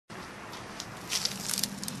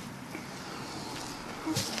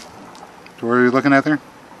So what are you looking at there?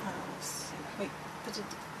 Wait, but you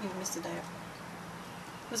missed the diaphragm.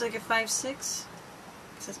 It was like a 5.6? It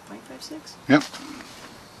says 0.56? Yep.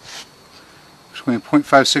 Between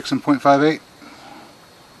 0.56 and 0.58.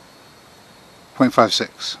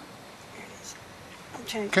 0.56. Here it is. I'm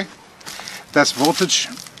trying Okay. That's voltage.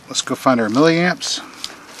 Let's go find our milliamps.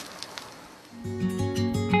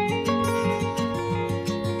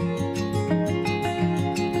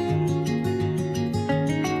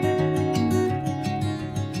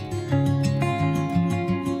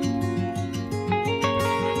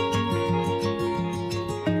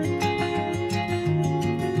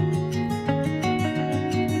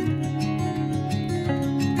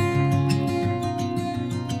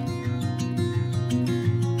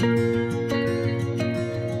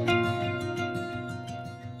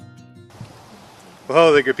 Well,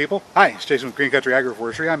 hello there, good people. Hi, it's Jason with Green Country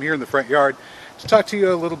Agroforestry. I'm here in the front yard to talk to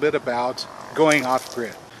you a little bit about going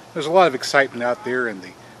off-grid. There's a lot of excitement out there in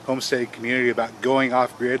the homesteading community about going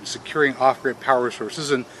off-grid and securing off-grid power sources,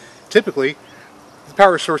 and typically the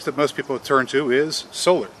power source that most people turn to is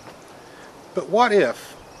solar. But what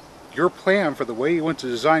if your plan for the way you want to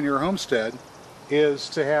design your homestead is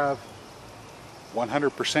to have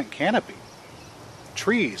 100% canopy,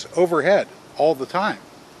 trees overhead all the time?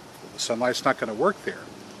 The sunlight's not going to work there.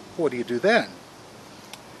 What do you do then?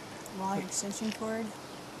 long extension cord.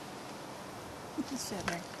 Just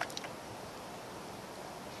there.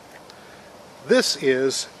 This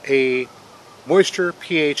is a moisture,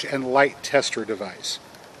 pH, and light tester device.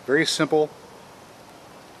 Very simple.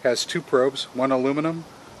 Has two probes, one aluminum,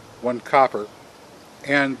 one copper,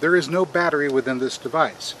 and there is no battery within this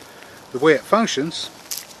device. The way it functions,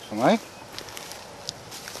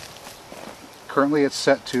 currently it's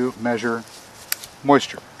set to measure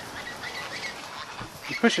moisture.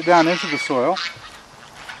 You push it down into the soil,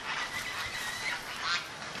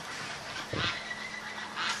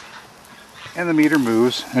 and the meter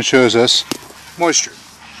moves and shows us moisture.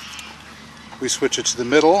 We switch it to the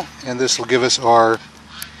middle, and this will give us our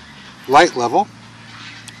light level.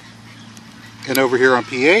 And over here on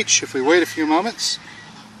pH, if we wait a few moments,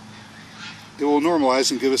 it will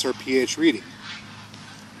normalize and give us our pH reading.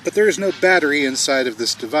 But there is no battery inside of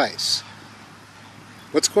this device.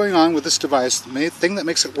 What's going on with this device, the main thing that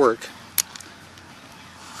makes it work,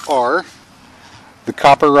 are the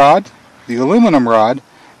copper rod, the aluminum rod,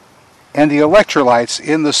 and the electrolytes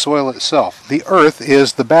in the soil itself. The earth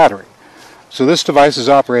is the battery. So this device is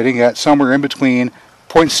operating at somewhere in between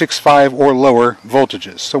 0.65 or lower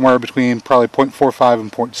voltages, somewhere between probably 0.45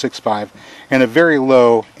 and 0.65, and a very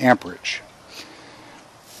low amperage.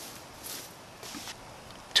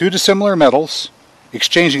 Two dissimilar metals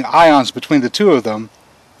exchanging ions between the two of them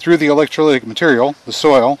through the electrolytic material, the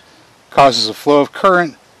soil, causes a flow of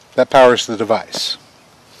current that powers the device.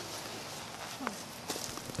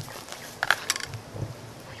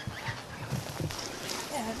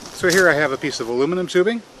 So here I have a piece of aluminum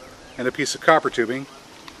tubing and a piece of copper tubing,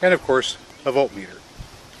 and of course a voltmeter.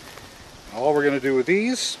 All we're going to do with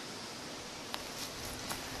these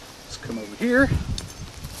is come over here,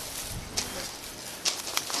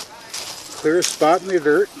 clear a spot in the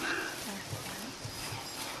dirt.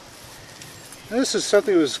 Now, this is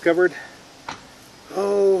something that was discovered,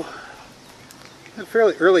 in the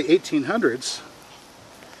fairly early 1800s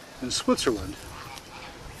in Switzerland.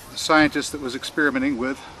 A scientist that was experimenting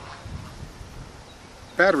with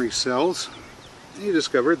battery cells, and he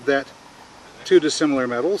discovered that two dissimilar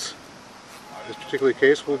metals, in this particular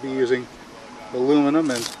case we'll be using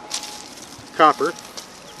aluminum and copper,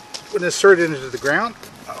 when inserted into the ground,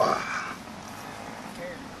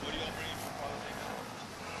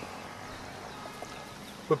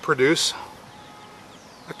 would produce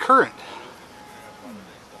a current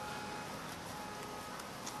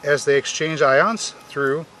as they exchange ions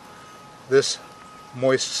through this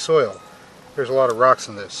moist soil. There's a lot of rocks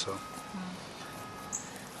in this, so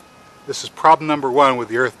this is problem number one with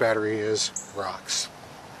the earth battery, is rocks.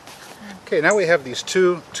 Okay, now we have these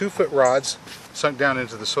two 2-foot rods sunk down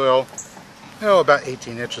into the soil, about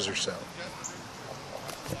 18 inches or so.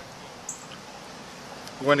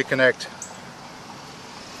 I'm going to connect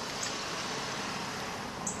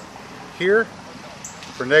here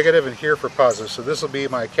for negative and here for positive. So this will be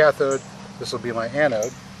my cathode, this will be my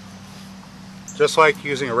anode. Just like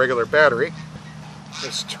using a regular battery,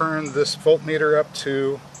 let's turn this voltmeter up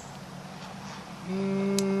to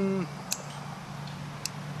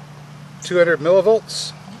 200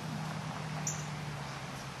 millivolts.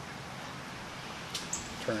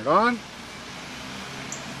 Turn it on.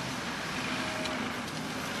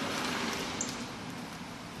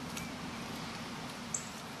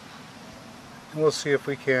 And we'll see if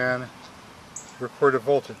we can record a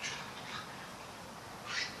voltage.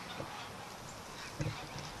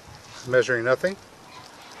 Measuring nothing.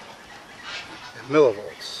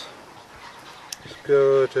 Millivolts. Let's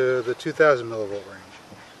go to the 2000 millivolt range.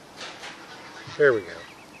 There we go.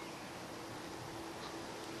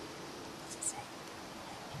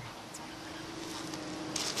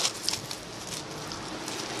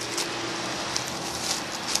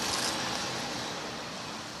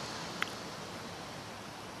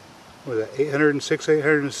 What is that, 806,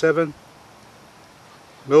 807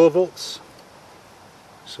 millivolts?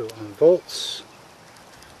 So on volts,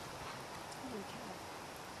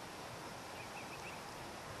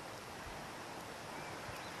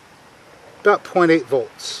 about 0.8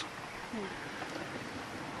 volts.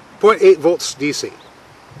 0.8 volts DC.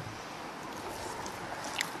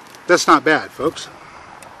 That's not bad, folks.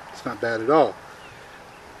 It's not bad at all.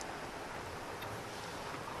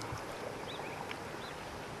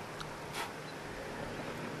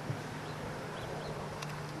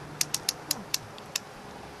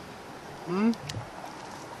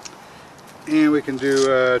 And we can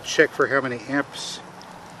do a check for how many amps.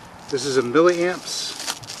 This is a milliamps.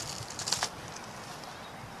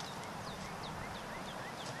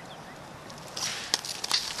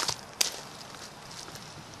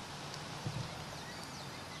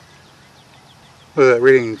 What is that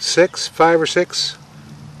reading? 5 or 6?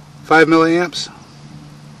 5 milliamps?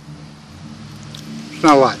 It's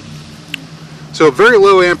not a lot. So very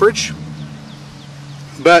low amperage,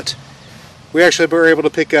 but we actually were able to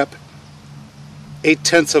pick up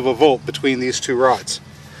 0.8 of a volt between these two rods.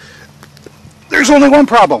 There's only one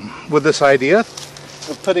problem with this idea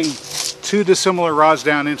of putting two dissimilar rods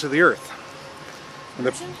down into the earth.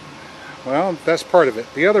 Well, that's part of it.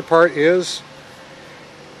 The other part is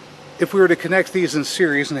if we were to connect these in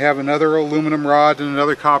series and have another aluminum rod and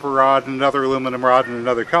another copper rod and another aluminum rod and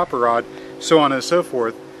another copper rod, so on and so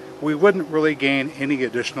forth, we wouldn't really gain any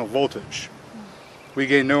additional voltage. We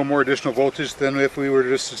gain no more additional voltage than if we were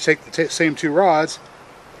just to take the same two rods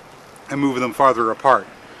and move them farther apart.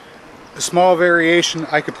 A small variation,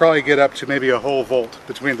 I could probably get up to maybe a whole volt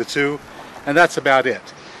between the two, and that's about it.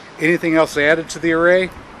 Anything else added to the array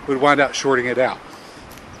would wind up shorting it out.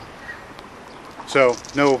 So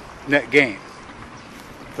no net gain.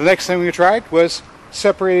 The next thing we tried was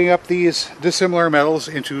separating up these dissimilar metals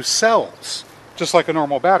into cells, just like a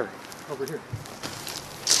normal battery. Over here.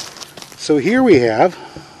 So here we have,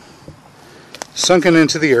 sunken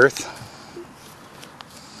into the earth,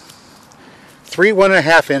 3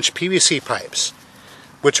 1.5-inch PVC pipes,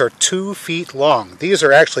 which are 2 feet long. These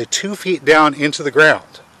are actually 2 feet down into the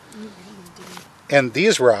ground. And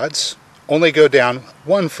these rods only go down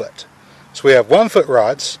 1 foot. So we have 1 foot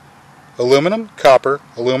rods, aluminum, copper,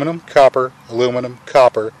 aluminum, copper, aluminum,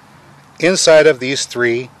 copper, inside of these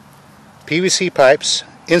 3 PVC pipes,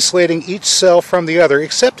 insulating each cell from the other,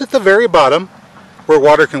 except at the very bottom where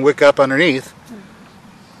water can wick up underneath.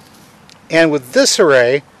 And with this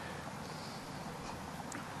array,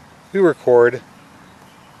 we record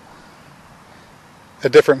a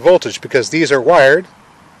different voltage because these are wired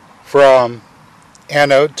from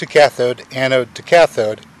anode to cathode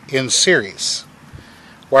in series.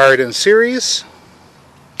 Wired in series.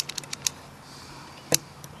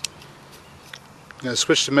 I'm going to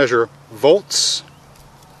switch to measure volts.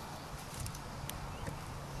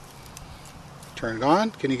 Turn it on.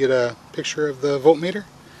 Can you get a picture of the voltmeter?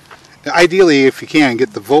 Now, ideally, if you can,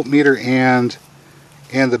 get the voltmeter and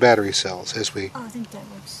the battery cells as we... Oh, I think that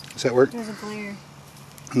works. Does that work? There's a glare.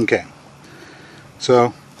 Okay.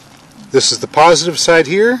 So, this is the positive side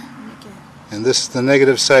here, and this is the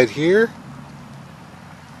negative side here.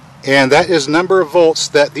 And that is the number of volts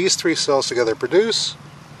that these 3 cells together produce.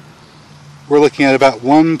 We're looking at about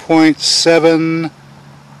 1.7...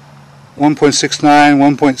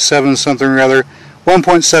 1.69, 1.7 something or other,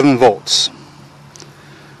 1.7 volts.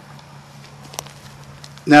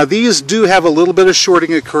 Now these do have a little bit of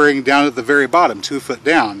shorting occurring down at the very bottom, 2 foot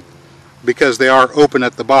down, because they are open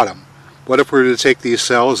at the bottom. What if we were to take these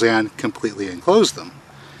cells and completely enclose them?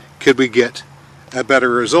 Could we get a better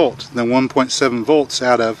result than 1.7 volts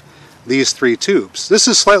out of these 3 tubes? This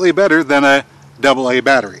is slightly better than a AA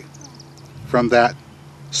battery from that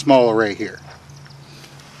small array here.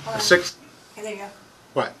 Okay, there you go.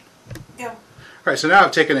 What? Go. Alright, so now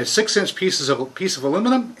I've taken a 6-inch piece of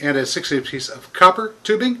aluminum and a 6-inch piece of copper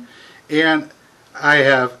tubing, and I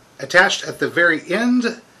have attached at the very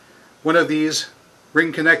end one of these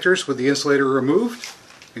ring connectors with the insulator removed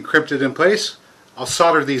and crimped it in place. I'll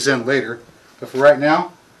solder these in later, but for right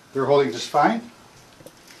now they're holding just fine.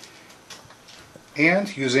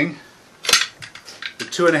 And using the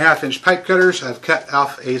 2.5-inch pipe cutters. I've cut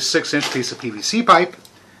off a 6-inch piece of PVC pipe,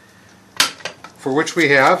 for which we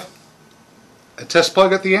have a test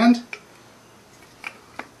plug at the end,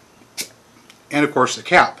 and of course the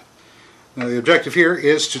cap. Now the objective here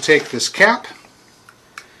is to take this cap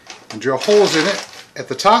and drill holes in it at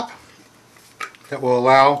the top that will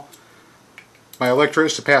allow my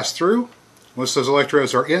electrodes to pass through. Once those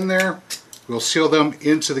electrodes are in there, we'll seal them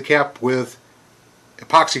into the cap with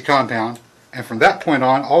epoxy compound, and from that point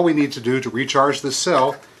on, all we need to do to recharge this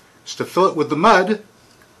cell is to fill it with the mud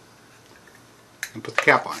and put the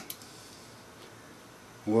cap on.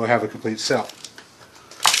 We'll have a complete cell.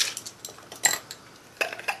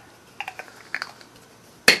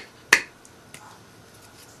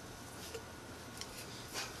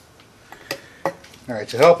 Alright,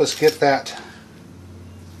 to help us get that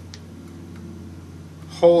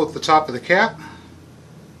hole at the top of the cap,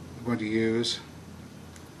 I'm going to use...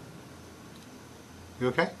 You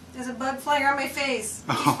okay? There's a bug flying around my face.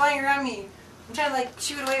 It keeps flying around me. I'm trying to like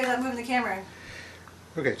shoot it away without moving the camera.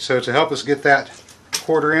 Okay, so to help us get that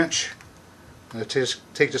 1/4 inch, I'm going to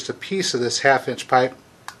take just a piece of this 1/2-inch pipe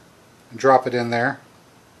and drop it in there.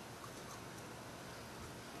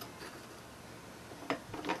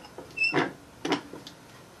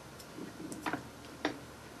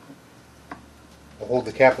 We'll hold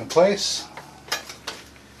the cap in place.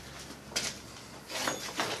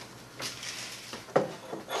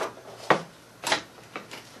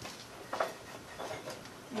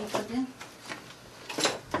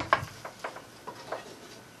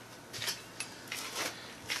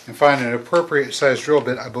 And find an appropriate size drill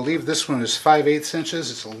bit. I believe this one is 5/8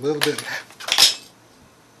 inches. It's a little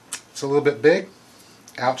bit big.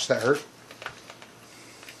 Ouch, that hurt.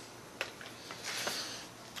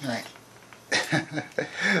 Alright.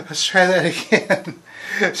 Let's try that again.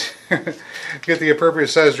 Get the appropriate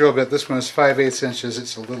size drill bit. This one is 5/8 inches.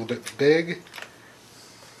 It's a little bit big.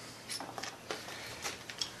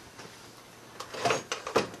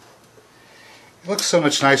 It looks so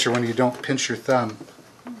much nicer when you don't pinch your thumb.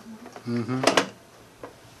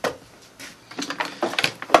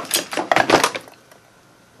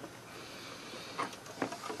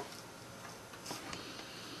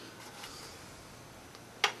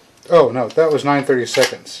 Oh no, that was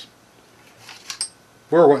 9/32.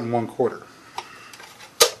 We're wanting 1/4.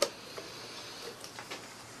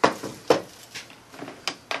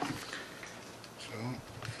 So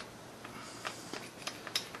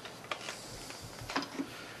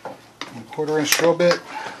 1/4 inch drill bit.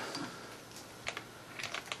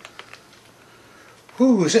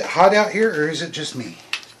 Ooh, is it hot out here or is it just me?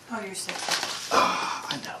 Oh, you're sick. Ah,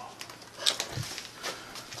 I know.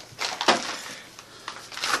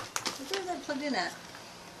 Where's that plugged in at?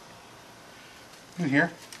 In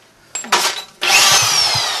here.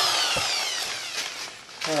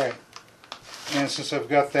 Alright. And since I've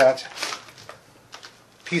got that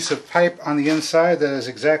piece of pipe on the inside that is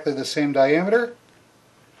exactly the same diameter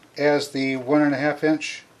as the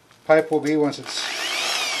 1.5-inch pipe will be once it's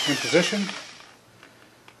in position,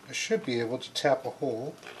 I should be able to tap a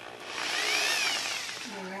hole.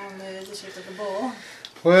 Around the district of the bowl.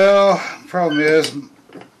 Well, the problem is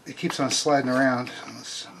it keeps on sliding around.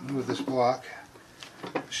 Let's move this block.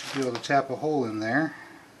 I should be able to tap a hole in there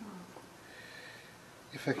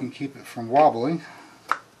if I can keep it from wobbling.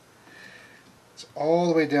 It's all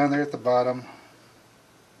the way down there at the bottom.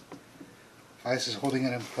 Vice is holding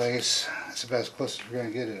it in place. That's about as close as we're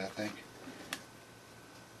going to get it, I think.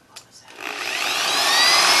 What was that?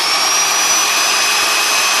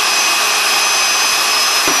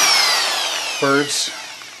 Birds.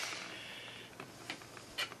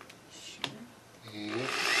 Sure. Yep.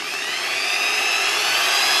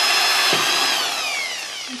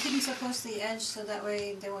 I'm keeping so close to the edge so that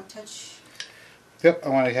way they won't touch. Yep, I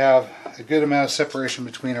want to have a good amount of separation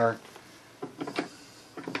between our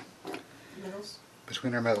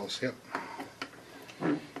metals. Yep.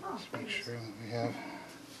 Oh, Just make sure that we have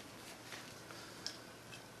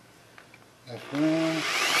enough room.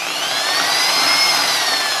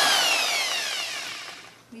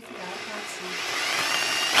 We forgot epoxy.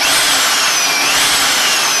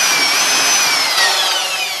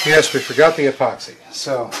 Yes, we forgot the epoxy.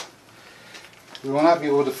 So we will not be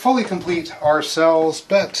able to fully complete our cells,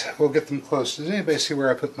 but we'll get them close. Does anybody see where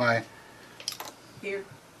I put my Beer.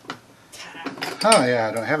 Oh yeah,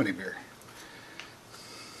 I don't have any beer.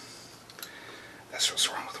 That's what's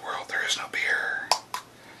wrong with the world. There is no beer.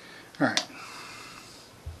 Alright.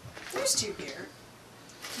 There's 2 beer.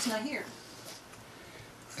 It's not here.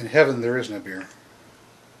 In heaven there is no beer.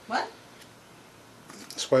 What?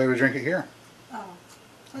 That's why we drink it here. Oh.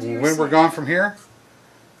 When we're gone from here,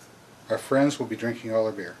 our friends will be drinking all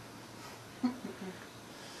our beer.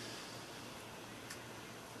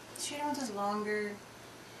 She wants longer.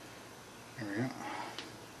 There we go.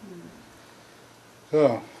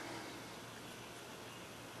 So,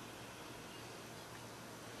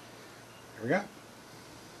 there we go.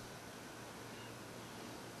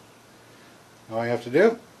 All I have to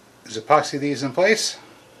do is epoxy these in place,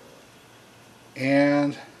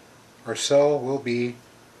 and our cell will be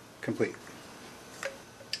complete.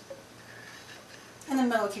 And the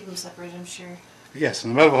metal will keep them separate, I'm sure. Yes,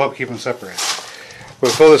 and the metal will help keep them separated.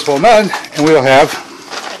 We'll fill this full of mud, and we'll have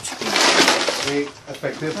a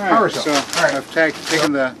effective power cell. So I've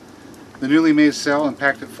taken the newly made cell and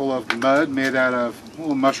packed it full of mud made out of a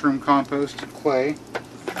little mushroom compost and clay.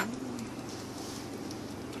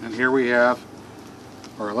 And here we have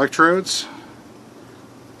our electrodes,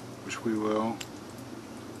 which we will,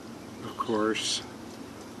 of course,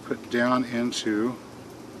 put down into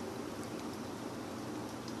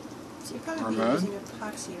so you're probably our mud. using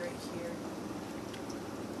epoxy right here.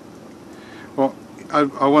 Well, I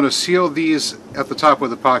want to seal these at the top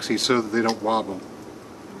with epoxy so that they don't wobble,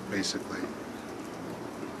 basically.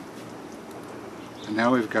 And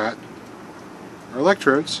now we've got our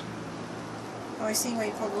electrodes. Oh, I see why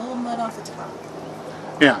you pulled a little mud off the top.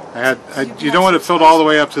 Yeah, you don't want it filled all the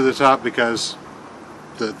way up to the top because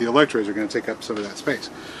the electrodes are going to take up some of that space.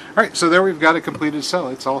 Alright, so there we've got a completed cell.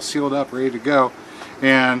 It's all sealed up, ready to go.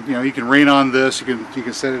 And you know, you can rain on this, you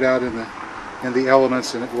can set it out in the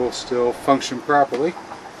elements and it will still function properly.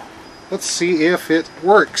 Let's see if it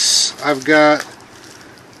works. I've got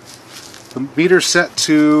the meter set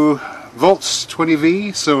to volts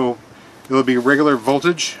 20V, so it'll be regular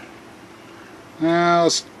voltage. Now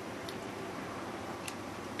let's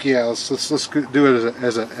do it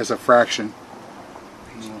as a fraction.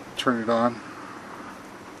 We'll turn it on.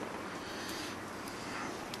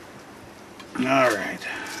 All right.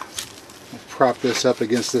 I'll prop this up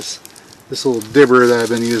against this little dibber that I've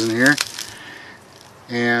been using here,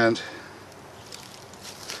 and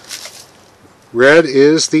red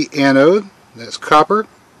is the anode, that's copper,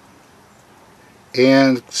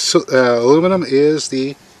 and aluminum is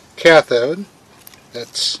the cathode,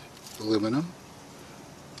 that's aluminum.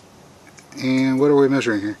 And what are we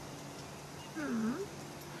measuring here?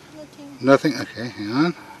 Nothing. Okay, hang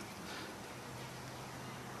on.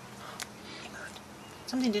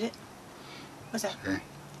 Something did it. What's that? Okay.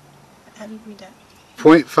 How do you read that?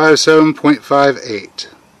 0.57, 0.58.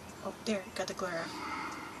 Oh, there, got the glare.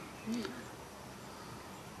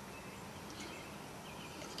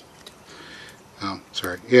 Oh,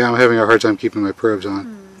 sorry. Yeah, I'm having a hard time keeping my probes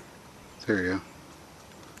on. There you go.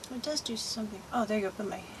 So it does do something. Oh, there you go. Put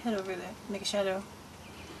my head over there. Make a shadow.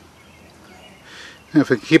 Now,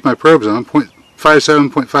 if I can keep my probes on, 0.57,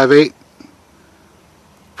 0.58.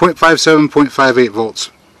 0.57, 0.58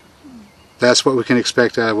 volts. That's what we can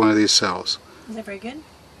expect out of one of these cells. Is that very good?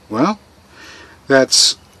 Well,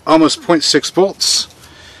 that's almost 0.6 volts.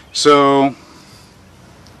 So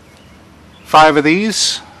 5 of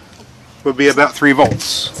these would be about 3 volts.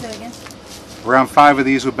 Say that again. Around 5 of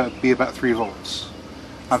these would be about 3 volts.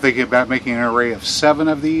 I'm thinking about making an array of 7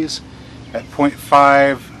 of these at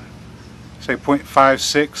 0.5, say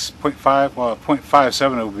 0.56, 0.5, well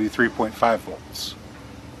 0.57 would be 3.5 volts.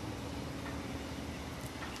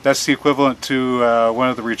 That's the equivalent to one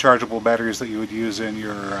of the rechargeable batteries that you would use in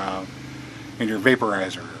your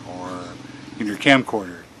vaporizer or in your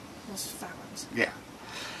camcorder. Those fat ones. Yeah.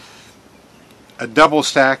 A double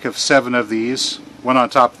stack of 7 of these, one on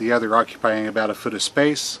top of the other, occupying about a foot of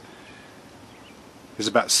space, is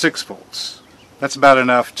about 6 volts. That's about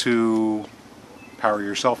enough to power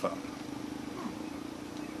your cell phone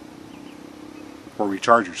or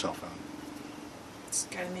recharge your cell phone. It's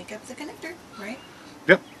got to make up the connector, right?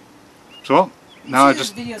 Yep. So now I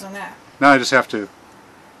just videos on that. Now I just have to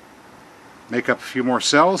make up a few more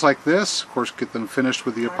cells like this. Of course, get them finished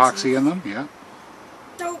with the epoxy in them. Yeah.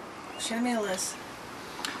 Nope. Should have made a list.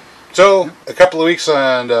 So a couple of weeks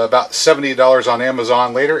and about $70 on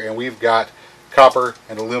Amazon later, and we've got copper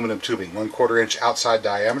and aluminum tubing, 1/4 inch outside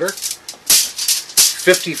diameter,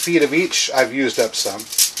 50 feet of each. I've used up some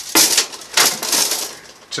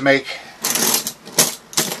to make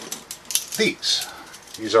these.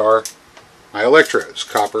 These are my electrodes,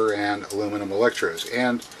 copper and aluminum electrodes,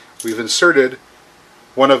 and we've inserted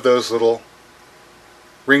one of those little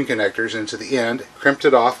ring connectors into the end, crimped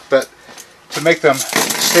it off, but to make them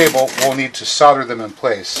stable we'll need to solder them in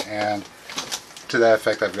place, and to that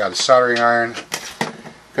effect I've got a soldering iron,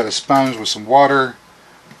 got a sponge with some water,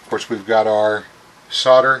 of course we've got our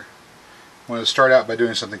solder. I'm going to start out by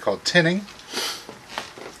doing something called tinning,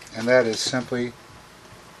 and that is simply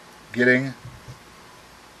getting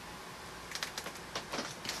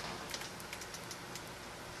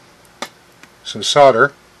some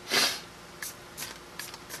solder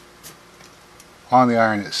on the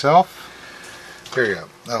iron itself. There you go.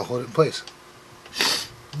 That'll hold it in place.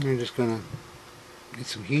 And you're just going to get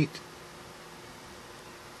some heat.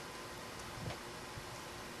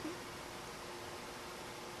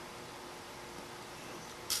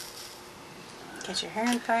 Get your hair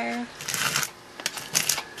on fire.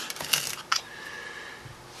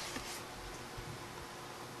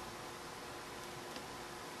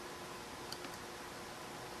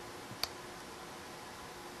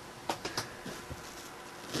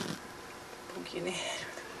 Poke you in the head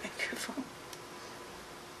with a microphone.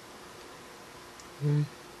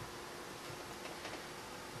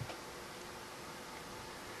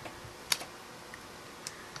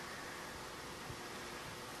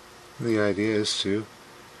 The idea is to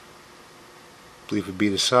leave a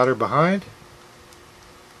bead of solder behind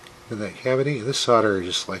in that cavity. This solder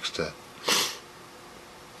just likes to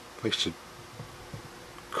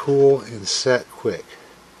cool and set quick.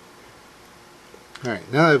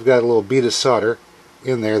 Alright, now I've got a little bead of solder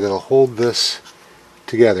in there that'll hold this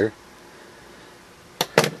together.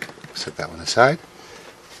 Set that one aside.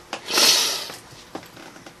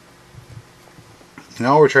 And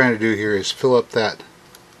all we're trying to do here is fill up that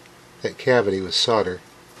cavity with solder.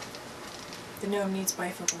 The gnome needs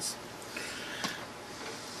bifocals.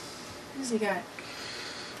 What does he got?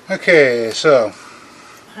 Okay, so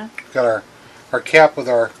got our cap with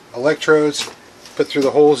our electrodes put through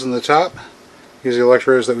the holes in the top. Use the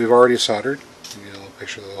electrodes that we've already soldered. You get a little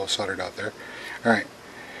picture of the all soldered out there. Alright,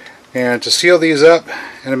 and to seal these up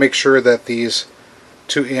and to make sure that these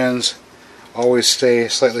two ends always stay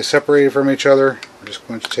slightly separated from each other, we're just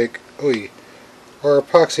going to take our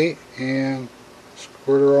epoxy and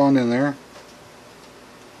squirt her on in there.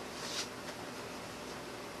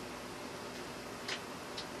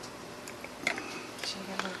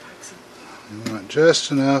 You want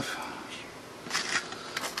just enough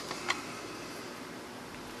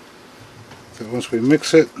that once we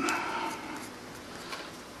mix it, I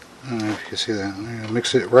don't know if you can see that, I'm going to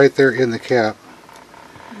mix it right there in the cap,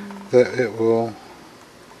 that it will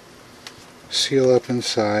seal up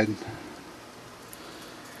inside.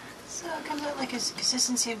 So it comes out like a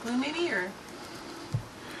consistency of glue maybe, or?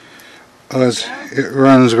 It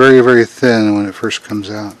runs very, very thin when it first comes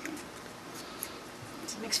out.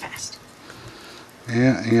 So mix fast.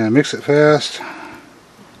 Yeah, mix it fast.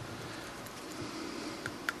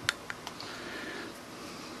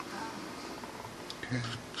 Okay.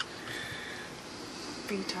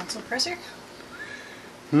 Big tonsil presser?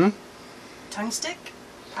 Tongue stick?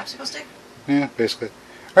 Popsicle stick? Yeah, basically.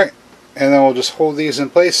 Alright, and then we'll just hold these in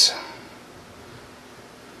place.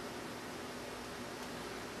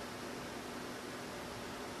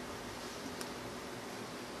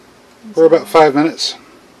 For about 5 minutes.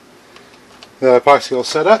 The epoxy will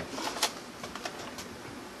set up.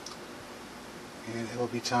 And it'll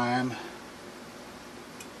be time.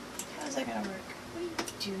 How's that going to work? What are you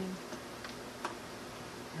doing?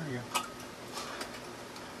 There we go.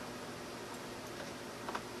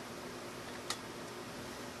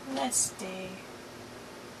 Let's stay.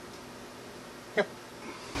 Yep.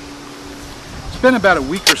 It's been about a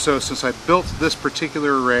week or so since I built this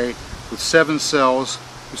particular array with 7 cells.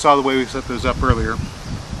 You saw the way we set those up earlier.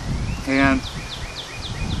 And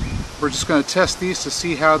we're just going to test these to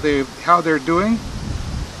see how they're doing.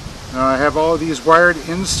 I have all of these wired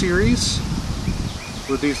in series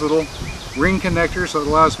with these little ring connectors, so it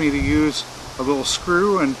allows me to use a little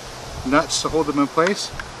screw and nuts to hold them in place.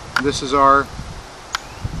 This is our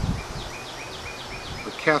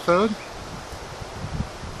cathode.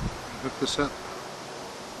 Hook this up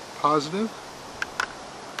positive.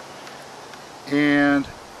 And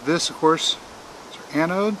this, of course, is our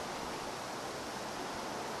anode.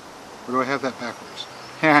 Or do I have that backwards?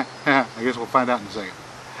 I guess we'll find out in a second.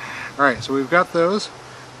 Alright, so we've got those,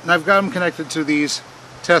 and I've got them connected to these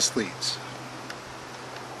test leads,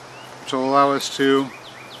 which will allow us to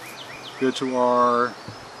go to our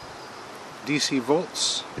DC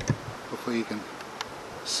volts. Hopefully you can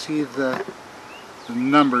see the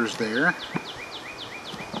numbers there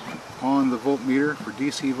on the voltmeter for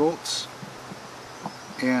DC volts.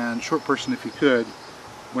 And short person, if you could,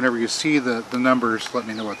 whenever you see the numbers, let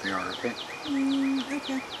me know what they are, okay?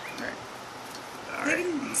 Okay. Alright. I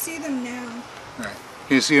can see them now. Alright.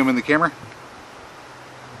 Can you see them in the camera?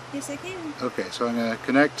 Yes, I can. Okay, so I'm going to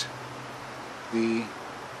connect the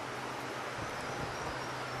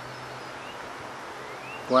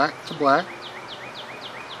black to black,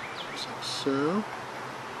 just like so.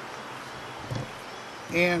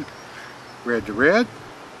 And red to red.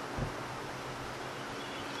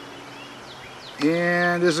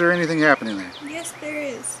 And is there anything happening there? Yes, there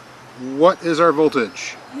is. What is our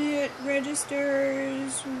voltage? It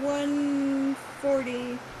registers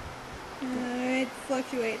 140. It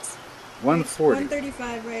fluctuates. 140. It's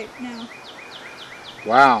 135 right now.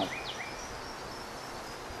 Wow.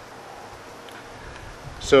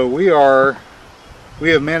 So we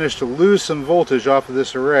have managed to lose some voltage off of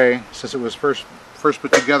this array since it was first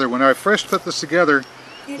put together. When I first put this together,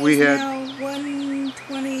 we had now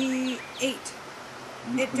 128.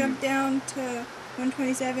 It jumped down to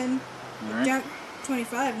 127. Right. It jumped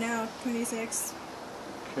 25 now, 26.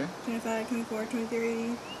 Okay. 25, 24,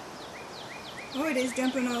 23. Oh, it is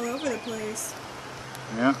jumping all over the place.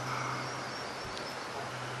 Yeah.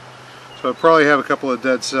 So I probably have a couple of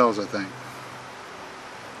dead cells, I think.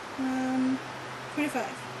 25.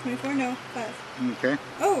 24, no, 5. Okay.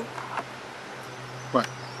 Oh! What?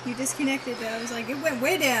 You disconnected that. I was like, it went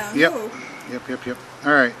way down. Yep. Whoa. Yep.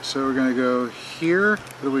 Alright, so we're going to go here.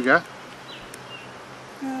 What do we got?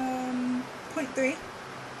 0.3.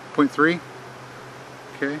 0.3.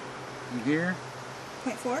 Okay. And here.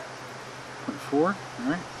 0.4. 0.4.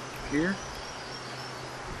 Alright. Here.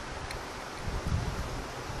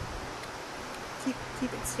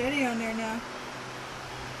 Keep it steady on there now.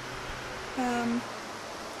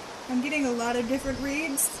 I'm getting a lot of different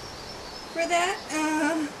reads for that.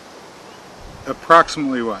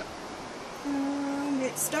 Approximately what?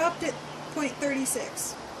 It stopped at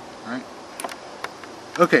 0.36. Alright.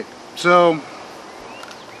 Okay, so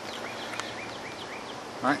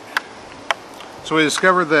we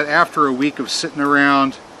discovered that after a week of sitting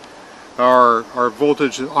around, our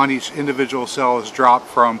voltage on each individual cell has dropped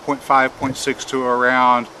from 0.5, 0.6 to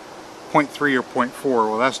around 0.3 or 0.4.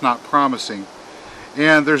 Well, that's not promising.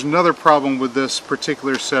 And there's another problem with this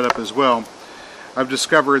particular setup as well. I've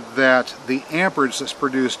discovered that the amperage that's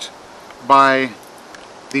produced by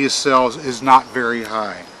these cells is not very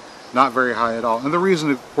high. Not very high at all. And the reason,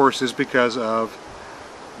 of course, is because of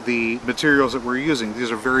the materials that we're using.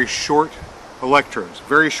 These are very short electrodes.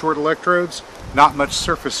 Very short electrodes, not much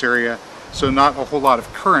surface area, so not a whole lot of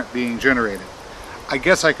current being generated. I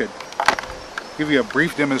guess I could give you a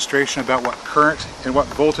brief demonstration about what current and what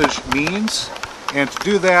voltage means. And to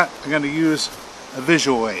do that, I'm going to use a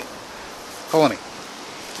visual aid. Follow me.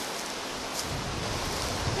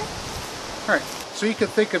 Alright, so you can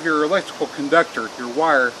think of your electrical conductor, your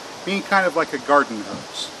wire, being kind of like a garden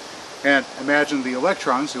hose. And imagine the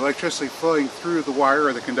electrons, the electricity flowing through the wire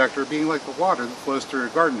or the conductor being like the water that flows through a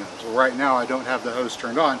garden hose. Well, right now I don't have the hose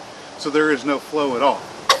turned on, so there is no flow at all.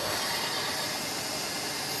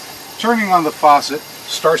 Turning on the faucet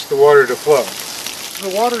starts the water to flow.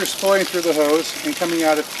 The water is flowing through the hose and coming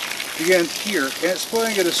out of the end here, and it's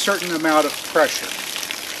flowing at a certain amount of pressure.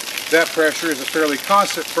 That pressure is a fairly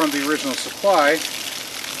constant from the original supply,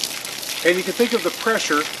 and you can think of the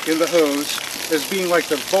pressure in the hose as being like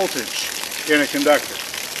the voltage in a conductor.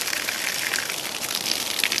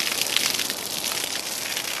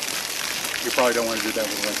 You probably don't want to do that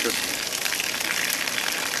with electricity.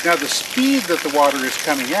 Now the speed that the water is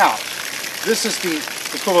coming out, this is the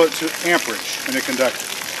equivalent to amperage in a conductor.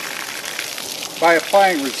 By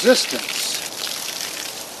applying resistance,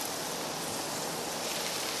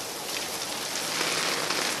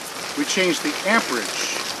 we change the amperage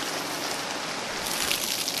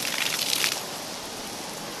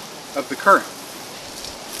of the current.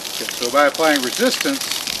 Okay, so by applying resistance,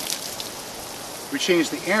 we change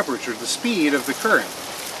the amperage or the speed of the current.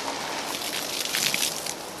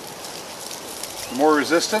 The more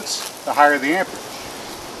resistance, the higher the amperage.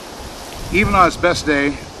 Even on its best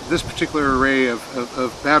day, this particular array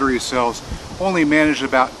of battery cells only managed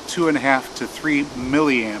about 2.5 to 3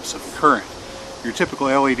 milliamps of current. Your typical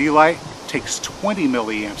LED light takes 20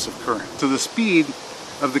 milliamps of current. So the speed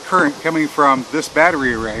of the current coming from this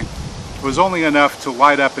battery array was only enough to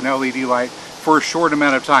light up an LED light for a short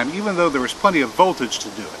amount of time, even though there was plenty of voltage to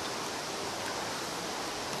do it.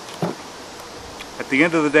 At the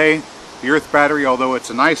end of the day, the earth battery, although it's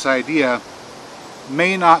a nice idea,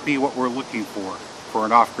 may not be what we're looking for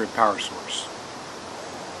an off-grid power source.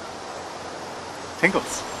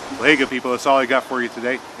 Tingles. Well, hey good people, that's all I got for you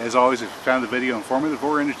today. As always, if you found the video informative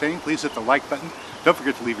or entertaining, please hit the like button. Don't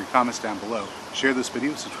forget to leave your comments down below. Share this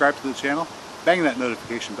video, subscribe to the channel, bang that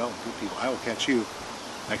notification bell, and good people, I will catch you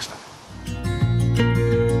next time.